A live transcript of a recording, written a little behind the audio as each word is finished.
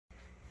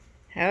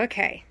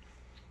Okay.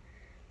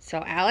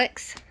 So,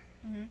 Alex.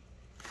 Mm-hmm.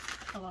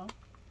 Hello.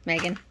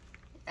 Megan.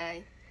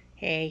 Hi.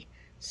 Hey.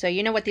 So,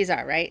 you know what these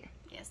are, right?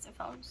 Yes, they're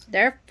phones.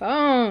 They're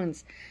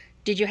phones.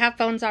 Did you have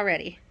phones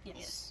already?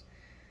 Yes.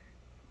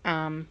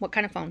 What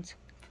kind of phones?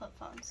 Flip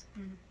phones.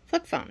 Mm-hmm.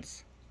 Flip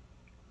phones.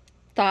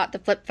 Thought the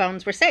flip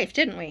phones were safe,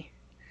 didn't we?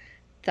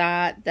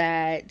 Thought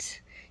that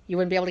you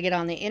wouldn't be able to get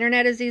on the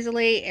internet as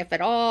easily, if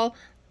at all.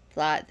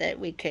 Thought that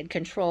we could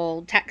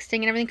control texting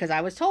and everything, because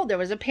I was told there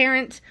was a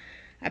parent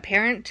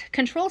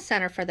control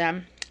center for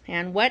them.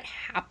 And what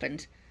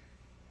happened?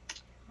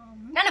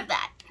 None of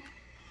that.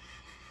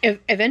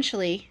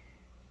 Eventually,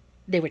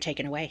 they were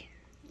taken away.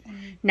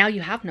 Mm-hmm. Now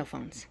you have no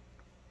phones.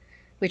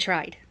 We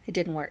tried. It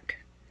didn't work.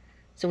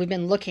 So we've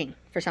been looking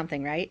for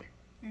something, right?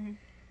 Mm-hmm.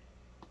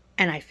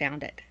 And I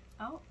found it.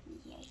 Oh,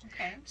 Yay.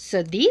 okay.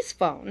 So these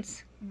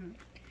phones, Mhm.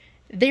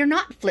 they're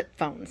not flip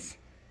phones.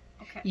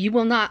 Okay. You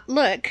will not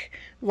look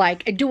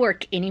like a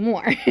dork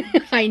anymore.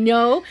 I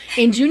know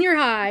in junior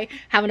high,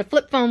 having a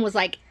flip phone was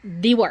like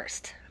the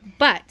worst.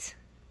 But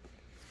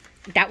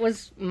that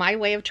was my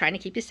way of trying to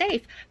keep you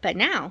safe. But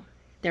now,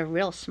 they're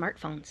real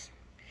smartphones.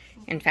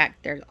 In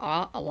fact, they're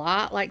a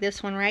lot like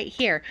this one right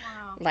here.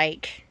 Wow.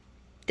 Like,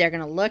 they're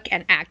going to look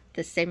and act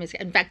the same as...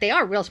 In fact, they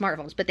are real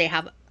smartphones, but they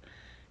have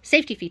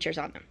safety features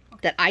on them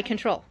that I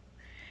control.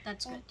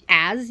 That's good.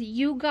 As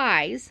you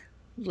guys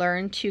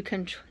learn to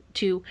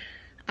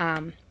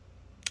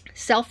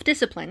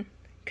self-discipline,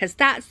 because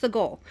that's the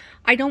goal.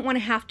 I don't want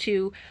to have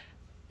to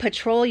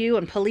patrol you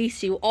and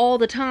police you all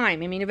the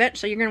time. I mean,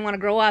 eventually you're going to want to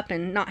grow up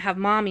and not have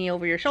mommy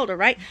over your shoulder,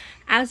 right?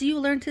 As you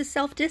learn to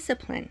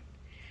self-discipline,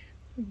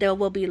 there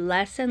will be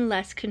less and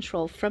less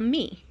control from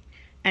me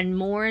and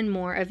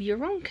more of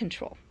your own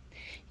control.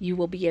 You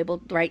will be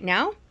able, right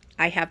now,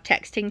 I have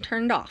texting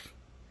turned off,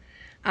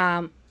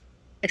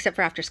 except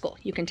for after school.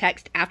 You can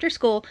text after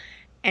school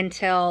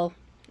until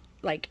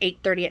like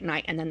 8:30 at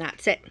night, and then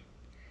that's it.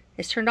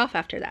 It's turned off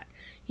after that.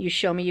 You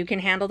show me you can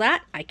handle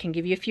that, I can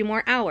give you a few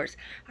more hours.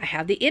 I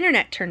have the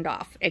internet turned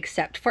off,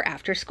 except for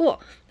after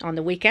school. On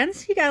the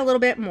weekends, you got a little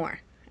bit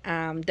more.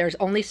 There's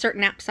only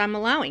certain apps I'm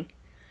allowing.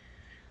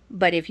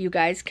 But if you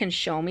guys can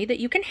show me that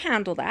you can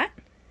handle that,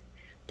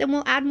 then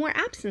we'll add more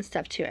apps and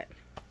stuff to it.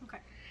 Okay.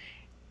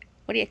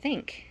 What do you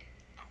think?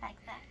 I like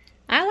that.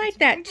 I like That's a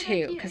that very good too,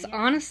 idea, because yeah.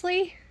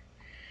 honestly,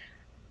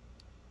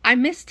 I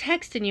miss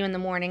texting you in the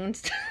morning and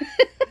stuff.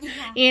 Yeah.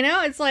 You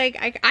know, it's like,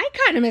 I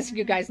kind of miss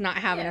you guys not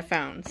having Yeah. a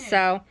phone.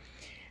 Yeah.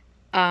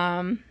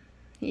 So,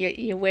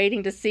 you're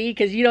waiting to see,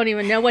 because you don't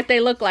even know what they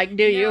look like,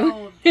 do you?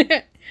 No,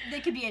 they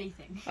could be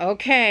anything.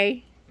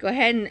 Okay. Go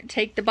ahead and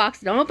take the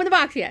box. Don't open the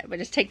box yet, but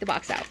just take the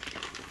box out.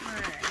 All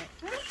right.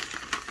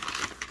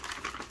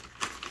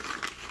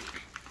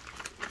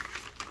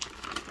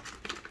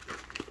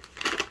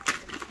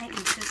 Hey,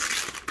 it's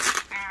just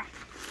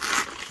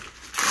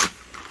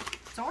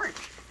it's orange.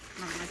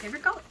 Not my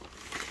favorite color.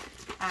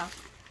 Wow.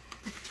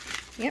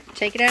 Yep,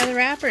 take it out of the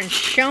wrapper and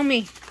show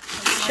me.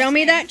 Show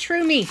me that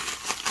Troomi.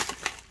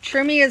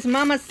 Troomi is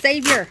Mama's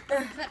savior.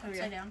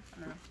 Upside down. I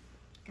don't know.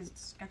 Because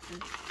it's got the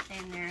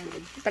thing there. And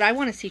then... But I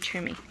want to see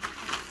Troomi.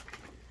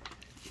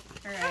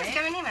 All Oh, it's right.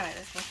 got my name on it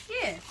this one.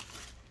 Yeah.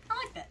 I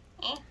like that.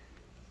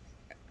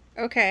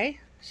 Okay.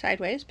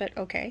 Sideways, but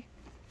okay.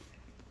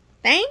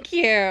 Thank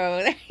you.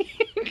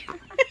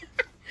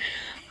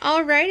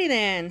 Alrighty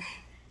then.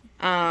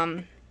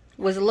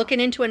 Was looking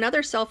into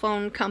another cell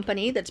phone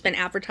company that's been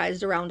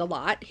advertised around a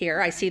lot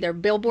here. I see their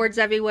billboards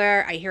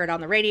everywhere. I hear it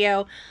on the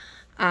radio.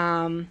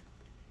 And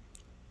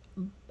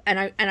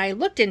I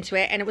looked into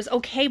it, and it was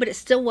okay, but it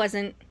still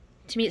wasn't,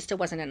 to me, it still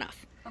wasn't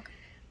enough. Okay.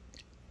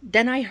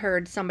 Then I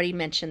heard somebody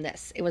mention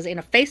this. It was in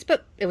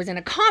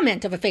a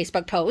comment of a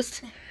Facebook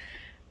post,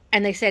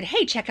 and they said,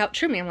 hey, check out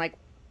Troomi. I'm like,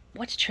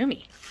 what's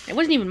Troomi? It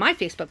wasn't even my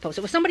Facebook post.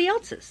 It was somebody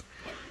else's.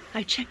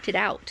 I checked it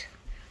out.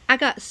 I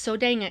got so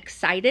dang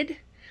excited.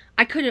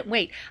 I couldn't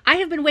wait. I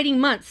have been waiting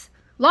months,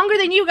 longer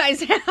than you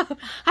guys have. I have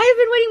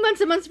been waiting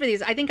months and months for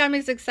these. I think I'm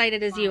as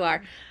excited as you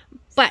are.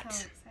 But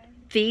So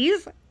excited.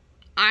 these,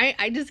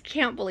 I just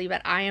can't believe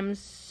it. I am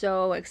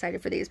so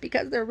excited for these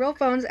because they're real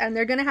phones and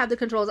they're going to have the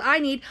controls I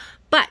need.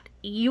 But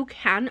you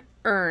can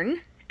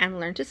earn and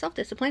learn to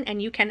self-discipline,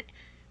 and you can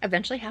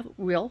eventually have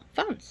real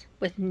phones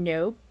with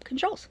no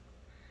controls.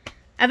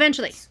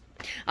 Eventually.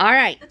 All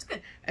right. That's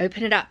good.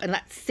 Open it up and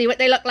let's see what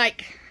they look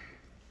like.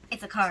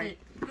 It's a card.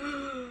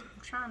 I'm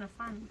trying to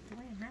find the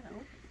way I'm at.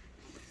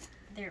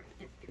 There.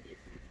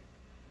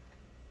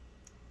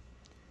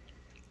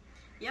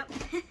 Yep.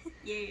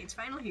 Yay, it's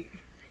finally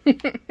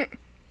here.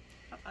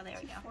 Oh, there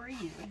we go. For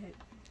you.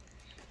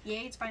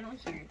 Yay, it's finally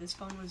here. This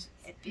phone was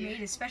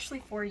made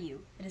especially for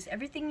you. It has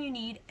everything you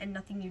need and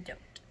nothing you don't.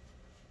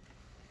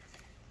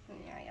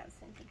 Yeah, I got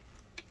something.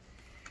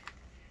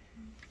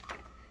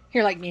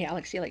 You're like me,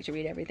 Alex. You like to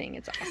read everything.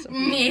 It's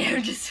awesome. Me,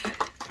 I'm just...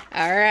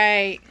 All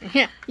right.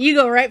 Yeah, you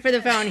go right for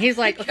the phone. He's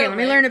like, okay, Go let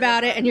me right learn for the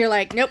about it. phone. And you're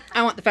like, nope,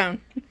 I want the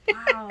phone.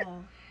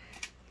 Wow.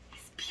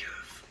 It's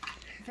beautiful.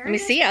 Very Let me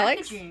nice see,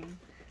 Alex. packaging.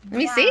 Let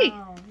me see.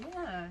 Wow,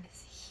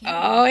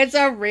 yeah. Oh, it's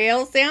a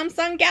real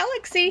Samsung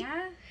Galaxy.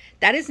 Yeah.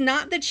 That is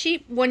not the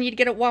cheap one you'd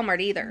get at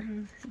Walmart either.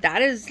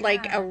 That is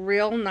like Yeah. a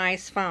real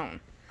nice phone.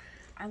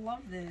 I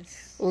love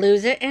this.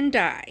 Lose it and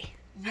die.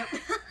 Yep.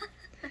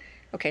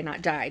 Okay,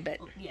 not die, but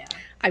Yeah.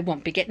 I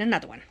won't be getting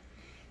another one.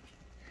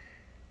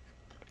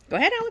 Go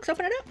ahead, Alex.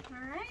 Open it up. All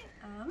right.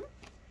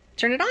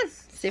 Turn it on.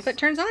 See if it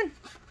turns on.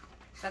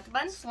 Is that the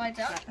button? Slides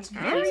out. It's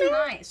I don't really know.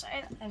 nice.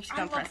 I'm just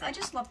gonna press it. I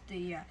just love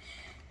the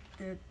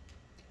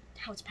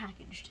how it's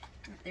packaged.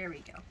 There we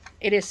go.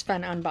 It is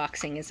fun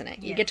unboxing, isn't it?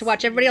 You get to Yes,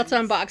 watch everybody else it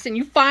is. unbox, and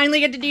you finally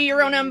get to do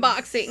your own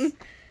unboxing.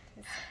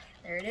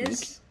 There it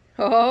is.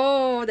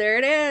 Oh, there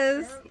it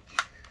is.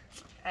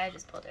 I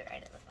just pulled it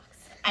right out of the box.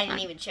 I didn't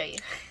even show you.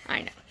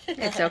 I know.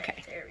 It's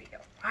okay. There we go.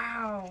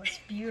 Wow, it's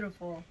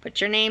beautiful.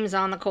 Put your names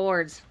on the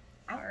cords.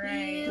 All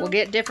right. We'll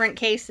get different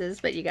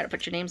cases, but you got to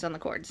put your names on the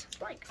cords.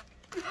 Like,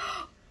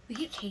 We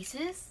get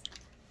cases?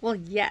 Well,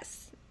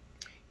 yes.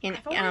 And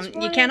I've always you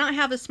wanted- cannot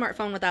have a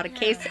smartphone without a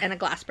case Yeah. and a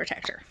glass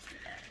protector.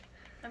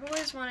 I've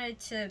always wanted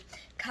to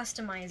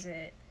customize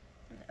it,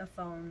 a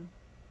phone.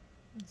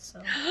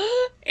 So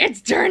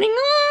It's turning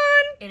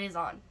on. It is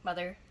on,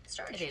 Mother.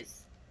 start. It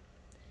is.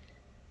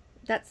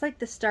 That's like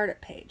the startup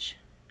page.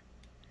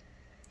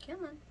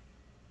 Come on.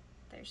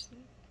 There's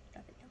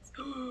nothing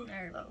else.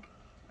 There we go.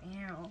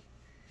 Wow.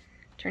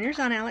 Turn yours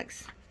on,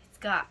 Alex. It's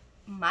got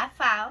my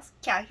files,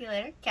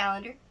 calculator,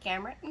 calendar,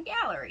 camera, and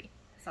gallery.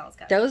 That's all it's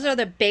got. Those are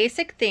the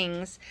basic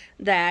things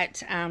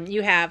that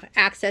you have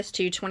access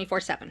to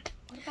 24/7.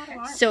 What about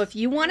alarms? So if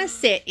you want to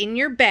sit in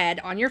your bed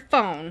on your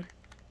phone,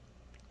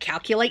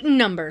 calculating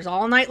numbers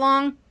all night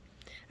long,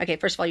 okay,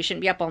 first of all, you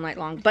shouldn't be up all night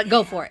long, but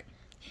go for it.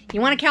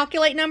 You want to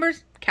calculate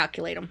numbers?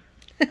 Calculate them.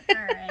 All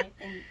right.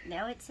 And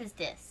now it says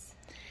this.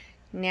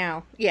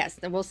 Now, yes,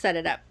 then we'll set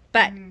it up.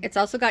 But it's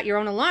also got your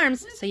own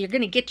alarms, so you're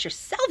going to get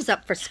yourselves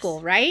up for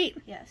school, right?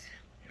 Yes.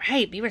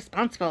 Right, be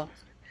responsible.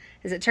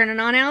 Is it turning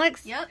on,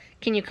 Alex? Yep.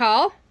 Can you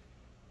call?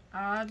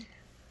 No.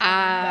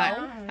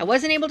 I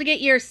wasn't able to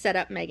get yours set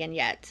up, Megan,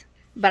 yet.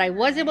 But I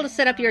was able to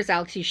set up yours,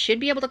 Alex. You should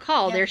be able to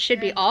call. Yeah, There should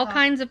be yeah, all call.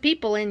 kinds of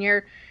people in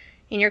your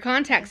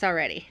contacts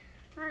already.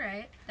 All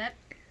right.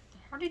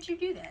 How did you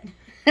do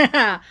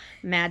that?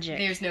 Magic.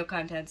 There's no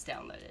contents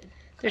downloaded.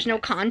 There's no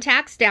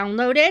contacts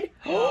downloaded.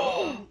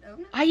 Oh,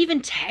 no. I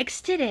even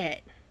texted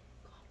it.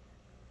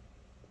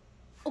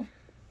 Oh,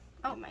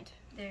 mind.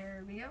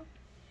 There we go.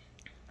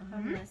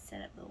 I'm gonna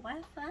set up the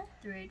Wi-Fi.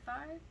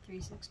 385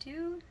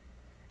 362.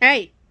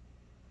 Hey.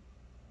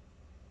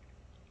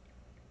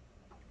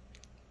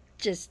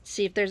 Just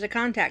see if there's a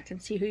contact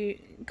and see who you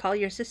call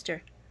your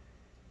sister.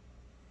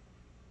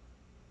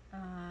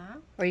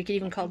 Or you could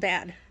even call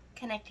Dad.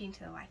 Connecting to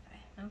the Wi-Fi.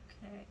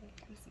 Okay.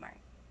 I'm smart.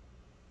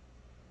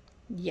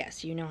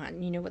 Yes, you know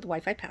what the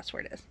Wi-Fi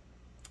password is.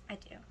 I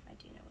do. I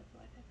do know what the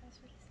Wi-Fi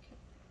password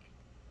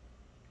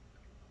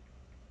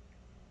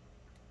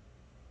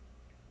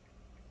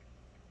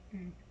is.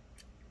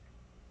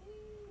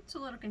 It's a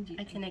little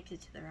confusing. I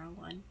connected to the wrong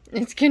one.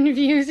 It's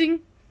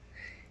confusing.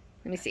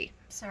 Let me see.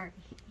 Sorry.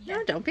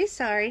 No, don't be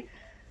sorry.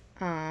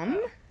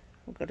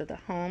 We'll go to the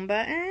home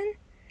button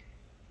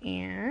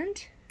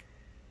and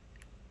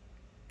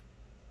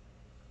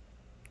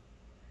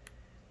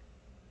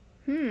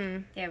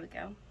There we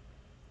go.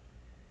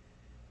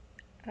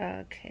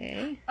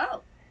 okay.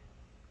 Oh.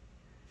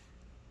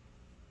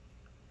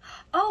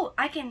 Oh,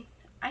 I can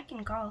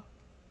call.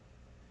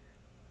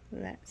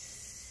 Let's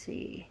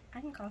see.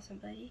 I can call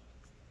somebody.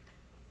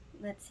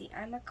 Let's see.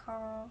 I'm gonna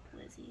call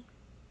Lizzie.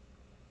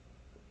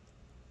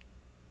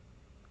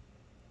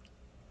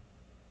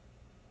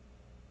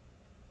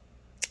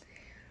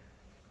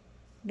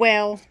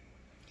 Well,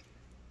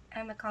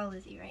 I'm gonna call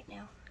Lizzie right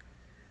now.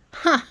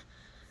 huh.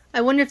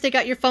 I wonder if they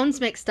got your phones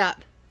mixed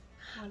up.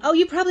 Oh,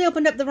 you probably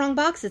opened up the wrong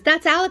boxes.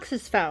 That's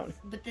Alex's phone.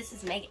 But this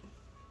is Megan.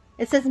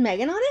 It says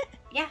Megan on it?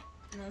 Yeah.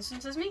 No, this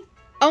one says me.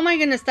 Oh my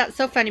goodness, that's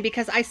so funny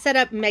because I set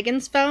up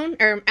Megan's phone,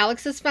 or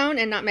Alex's phone,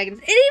 and not Megan's.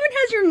 It even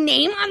has your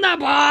name on the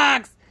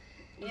box!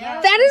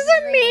 Yeah. That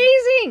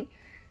is amazing!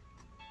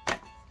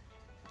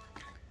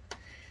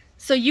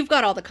 So you've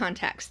got all the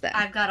contacts then.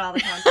 I've got all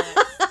the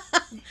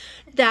contacts.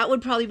 That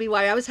would probably be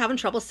why I was having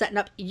trouble setting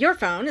up your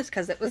phone, is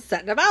because it was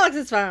setting up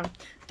Alex's phone.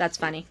 That's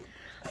funny.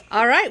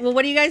 All right, well,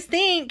 what do you guys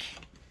think?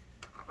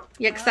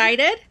 You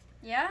excited?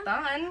 Yeah.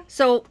 Fun.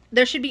 So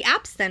there should be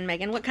apps then,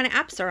 Megan. What kind of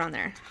apps are on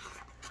there?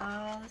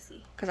 Let's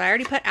see. Because I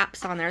already put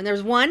apps on there. And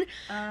there's one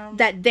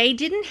that they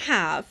didn't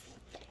have.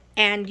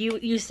 And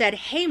you said,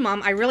 hey,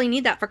 Mom, I really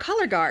need that for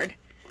Color Guard.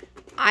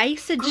 I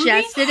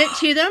suggested it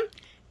to them.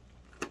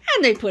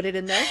 And they put it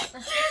in there.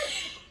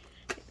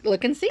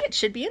 Look and see. It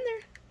should be in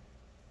there.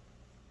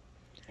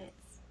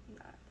 It's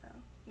not though.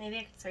 Maybe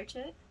I could search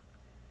it.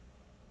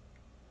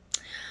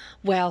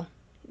 Well,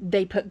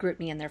 they put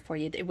GroupMe in there for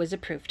you. It was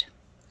approved.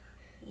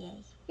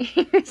 Yay.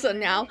 So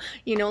now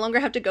you no longer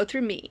have to go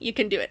through me. You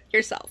can do it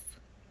yourself.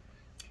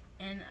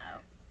 And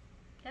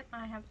yep,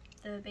 I have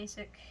the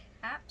basic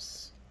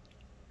apps.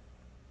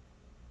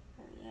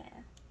 Oh yeah.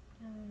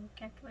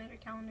 Calculator,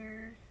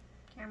 calendar,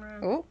 camera.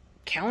 Oh,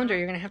 calendar.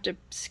 You're going to have to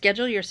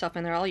schedule yourself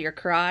in there. All your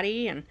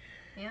karate and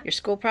Yeah. your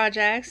school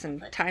projects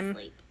and Let's time.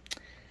 sleep.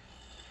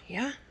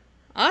 Yeah.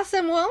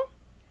 Awesome. Well,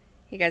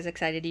 you guys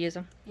excited to use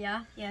them?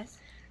 Yeah. Yes.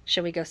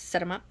 Should we go set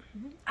them up?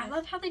 I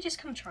love how they just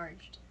come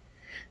charged.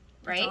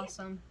 That's Right?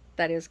 awesome.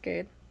 That is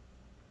good.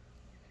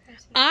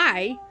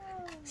 I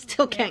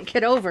still can't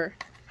get over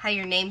How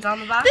your name's on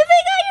the box? that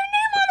they got your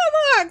name on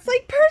the box,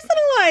 like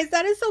personalized.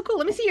 That is so cool.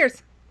 Let me see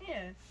yours.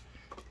 Yeah.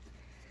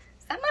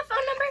 Is that my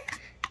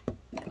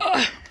phone number?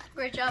 Ugh.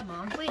 Great job,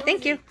 Mom. Wait,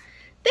 Thank you.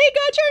 They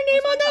got your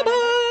name on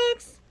the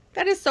box.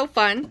 That is so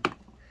fun.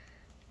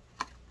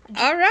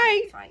 All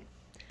right. Fine.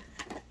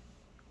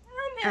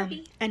 I'm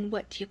happy. And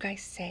what do you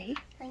guys say?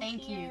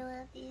 Thank you. I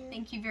love you.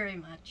 Thank you very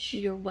much.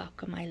 You're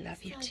welcome. I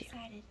love you So too.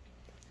 excited.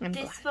 I'm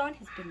This glad. phone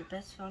has been the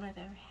best phone I've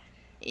ever had.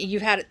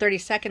 You've had it 30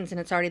 seconds and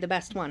it's already the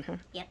best one, huh?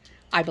 Yep.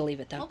 I believe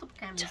it though. Multiple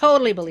cameras.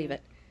 Totally believe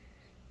it.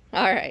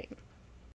 All right.